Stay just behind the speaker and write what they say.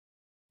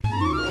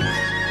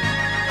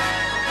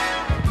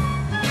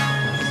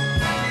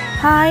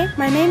Hi,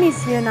 my name is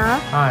Yuna.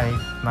 Hi,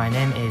 my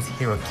name is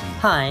Hiroki.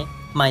 Hi,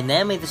 my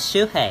name is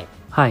Shuhei.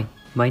 Hi,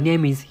 my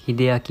name is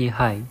Hideaki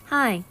Hai.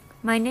 Hi,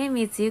 my name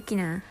is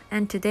Yukina,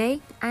 and today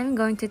I'm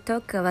going to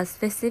talk about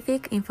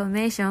specific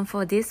information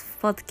for this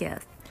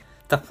podcast.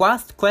 The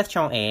first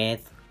question is,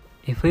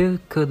 If you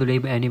could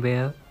live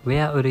anywhere,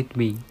 where would it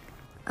be?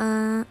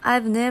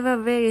 I've never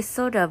really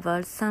thought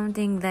about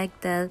something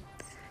like that,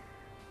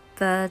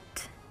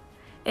 but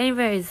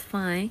anywhere is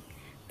fine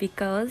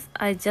because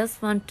I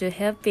just want to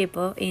help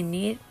people in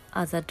need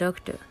as a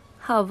doctor.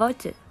 How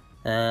about you?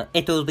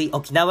 it would be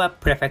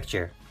Okinawa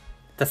Prefecture.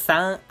 The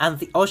sun and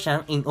the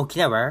ocean in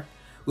Okinawa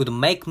would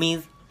make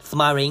me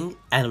smiling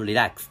and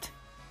relaxed.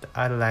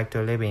 I'd like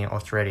to live in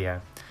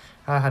Australia.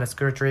 I had a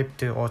school trip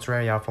to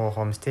Australia for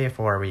homestay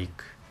for a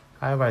week.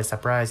 I was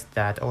surprised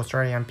that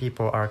Australian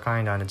people are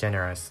kind and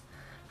generous.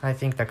 I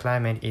think the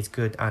climate is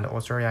good and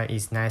Australia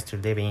is nice to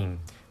live in.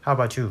 How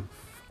about you?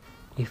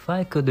 If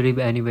I could live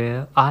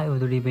anywhere, I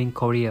would live in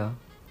Korea.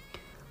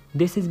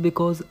 This is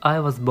because I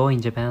was born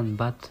in Japan,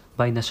 but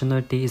my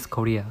nationality is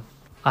Korea.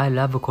 I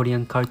love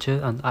Korean culture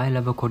and I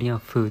love Korean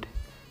food.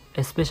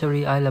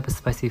 Especially I love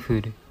spicy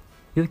food.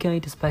 You can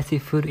eat spicy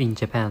food in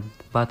Japan,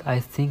 but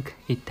I think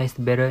it tastes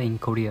better in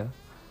Korea.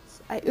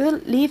 I will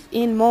live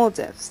in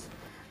Maldives.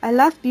 I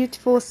love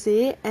beautiful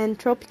sea and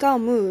tropical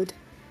mood,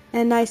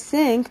 and I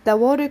think the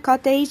water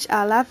cottage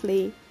are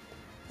lovely.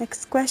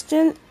 Next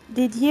question.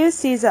 Did you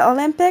see the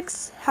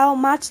Olympics? How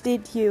much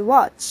did you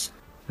watch?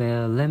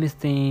 Well, let me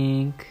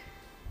think.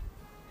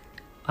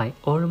 I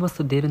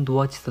almost didn't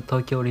watch the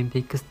Tokyo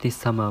Olympics this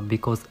summer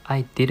because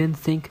I didn't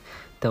think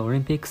the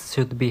Olympics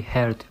should be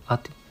held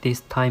at this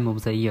time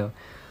of the year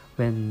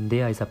when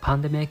there is a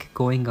pandemic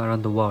going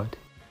around the world.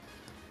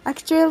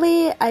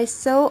 Actually, I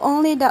saw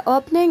only the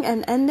opening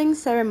and ending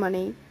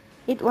ceremony.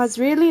 It was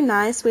really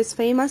nice with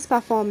famous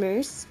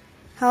performers.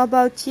 How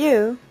about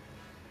you?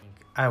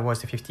 I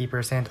watched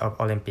 50% of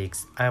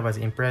Olympics. I was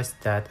impressed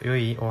that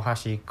Yui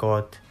Ohashi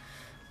got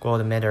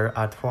gold medal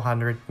at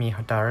 400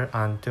 meter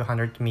and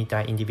 200 meter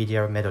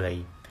individual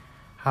medley.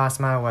 Her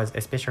smile was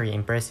especially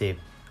impressive.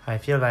 I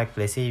feel like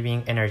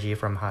receiving energy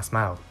from her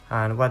smile.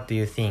 And what do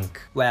you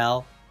think?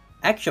 Well,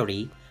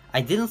 actually,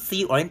 I didn't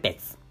see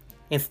Olympics.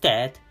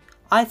 Instead,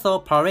 I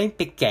saw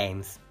Paralympic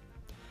Games.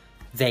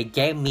 They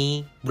gave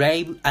me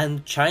brave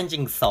and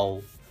challenging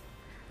soul.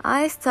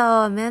 I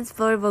saw a men's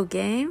volleyball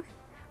game.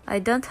 I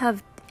don't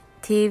have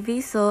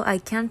TV, so I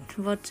can't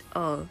watch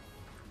all.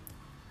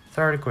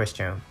 Third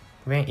question.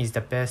 When is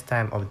the best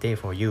time of day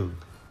for you?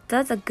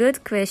 That's a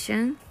good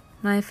question.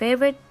 My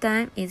favorite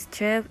time is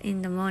 12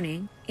 in the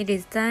morning. It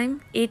is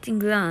time eating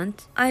lunch.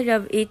 I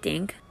love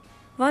eating.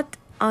 What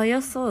are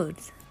your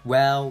thoughts?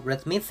 Well,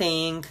 let me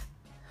think.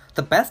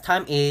 The best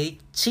time is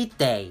cheat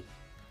day.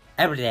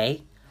 Every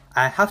day,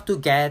 I have to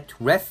get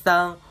less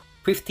than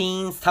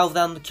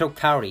 15,000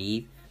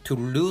 kilocalories to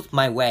lose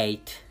my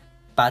weight.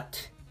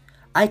 But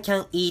I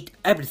can eat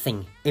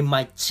everything in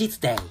my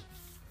cheat day.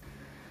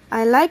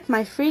 I like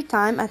my free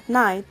time at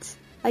night.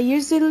 I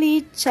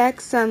usually check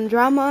some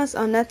dramas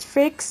on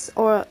Netflix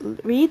or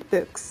read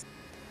books.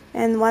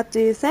 And what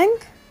do you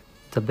think?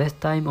 The best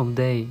time of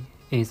day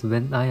is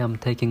when I am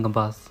taking a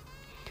bus.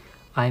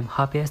 I am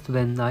happiest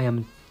when I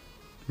am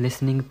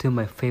listening to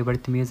my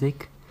favorite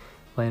music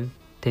while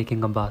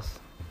taking a bus.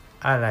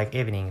 I like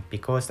evening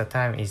because the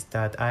time is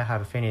that I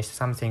have finished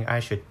something I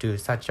should do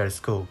such as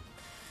school.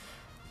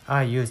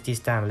 I use this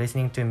time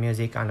listening to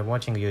music and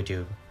watching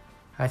YouTube.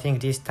 I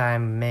think this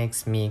time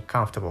makes me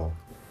comfortable.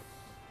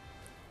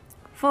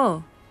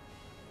 4.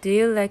 Do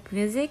you like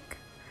music?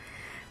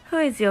 Who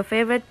is your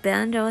favorite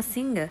band or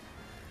singer?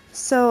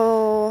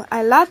 So,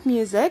 I love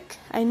music.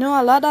 I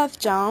know a lot of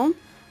genre,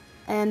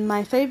 and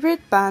my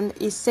favorite band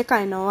is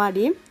Sekai no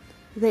Owari.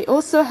 They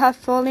also have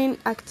foreign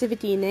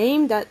activity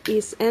name that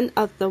is End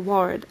of the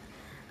World.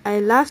 I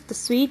love the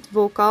sweet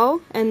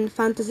vocal and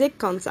fantasy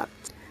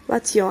concept.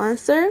 What's your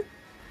answer?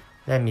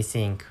 Let me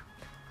think.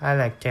 I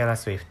like Taylor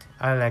Swift.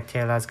 I like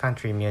Taylor's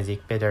country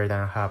music better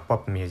than her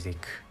pop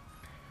music.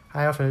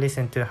 I often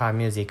listen to her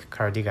music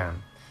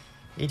Cardigan.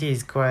 It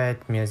is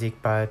quiet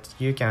music but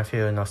you can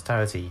feel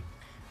nostalgia.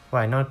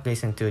 Why not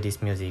listen to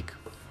this music?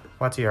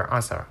 What's your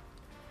answer?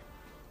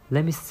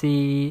 Let me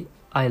see.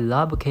 I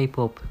love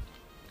K-pop.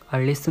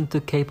 I listen to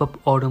K-pop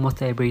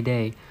almost every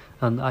day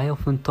and I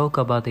often talk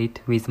about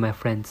it with my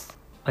friends.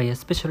 I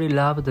especially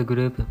love the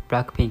group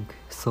Blackpink,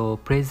 so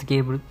please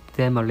give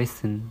them a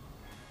listen.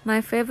 My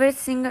favorite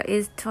singer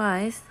is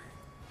Twice.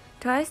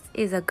 Twice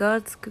is a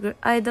girls'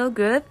 idol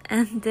group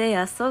and they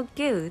are so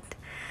cute.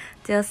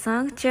 Their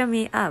song cheer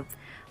me up.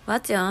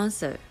 What's your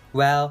answer?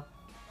 Well,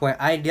 when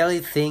I really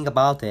think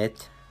about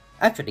it,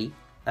 actually,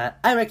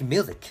 I like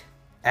music.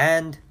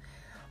 And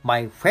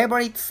my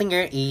favorite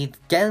singer is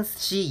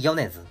Genshi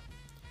Yonezu.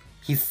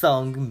 His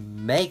song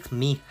makes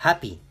me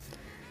happy.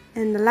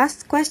 And the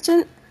last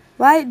question,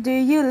 why do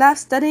you love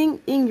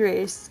studying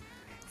English?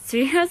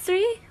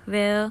 Seriously?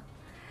 Well,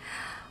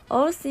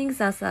 all things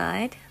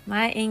aside,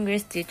 my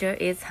English teacher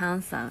is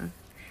handsome.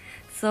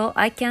 So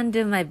I can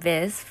do my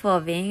best for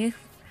being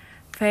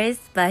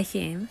praised by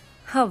him.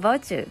 How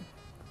about you?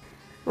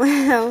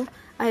 Well,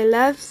 I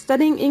love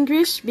studying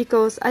English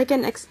because I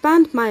can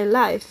expand my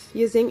life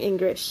using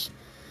English.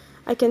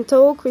 I can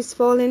talk with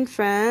foreign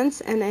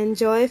friends and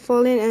enjoy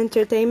foreign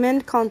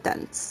entertainment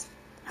contents.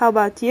 How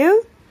about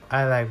you?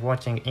 I like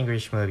watching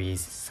English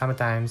movies.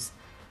 Sometimes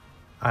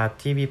a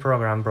TV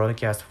program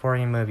broadcasts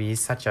foreign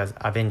movies such as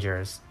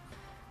Avengers.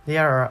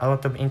 There are a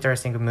lot of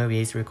interesting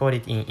movies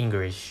recorded in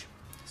English.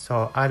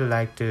 So I'd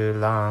like to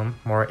learn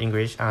more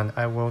English and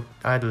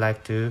I'd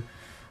like to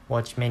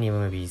watch many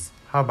movies.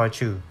 How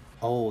about you?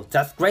 Oh,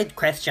 that's a great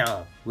question.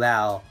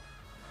 Well,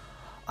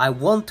 I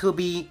want to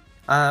be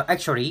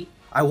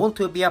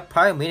a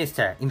prime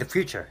minister in the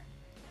future.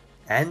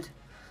 And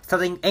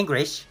studying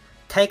English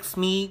takes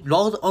me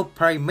Lord of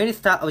Prime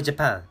Minister of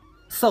Japan.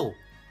 So,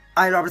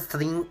 I love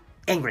studying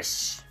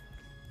English.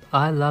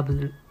 I love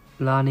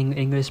learning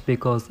English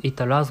because it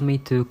allows me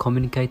to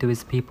communicate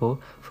with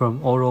people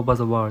from all over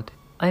the world.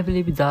 I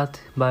believe that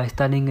by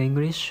studying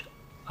English,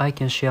 I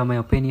can share my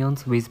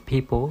opinions with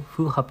people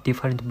who have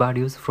different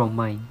values from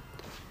mine.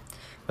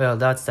 Well,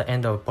 that's the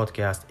end of the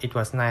podcast. It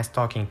was nice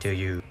talking to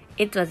you.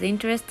 It was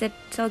interesting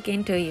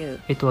talking to you.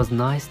 It was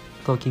nice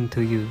talking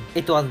to you.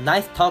 It was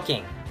nice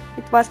talking.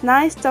 It was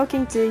nice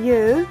talking to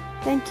you.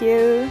 Thank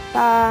you.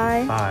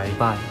 Bye. Bye.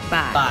 Bye.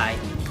 Bye.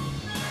 Bye.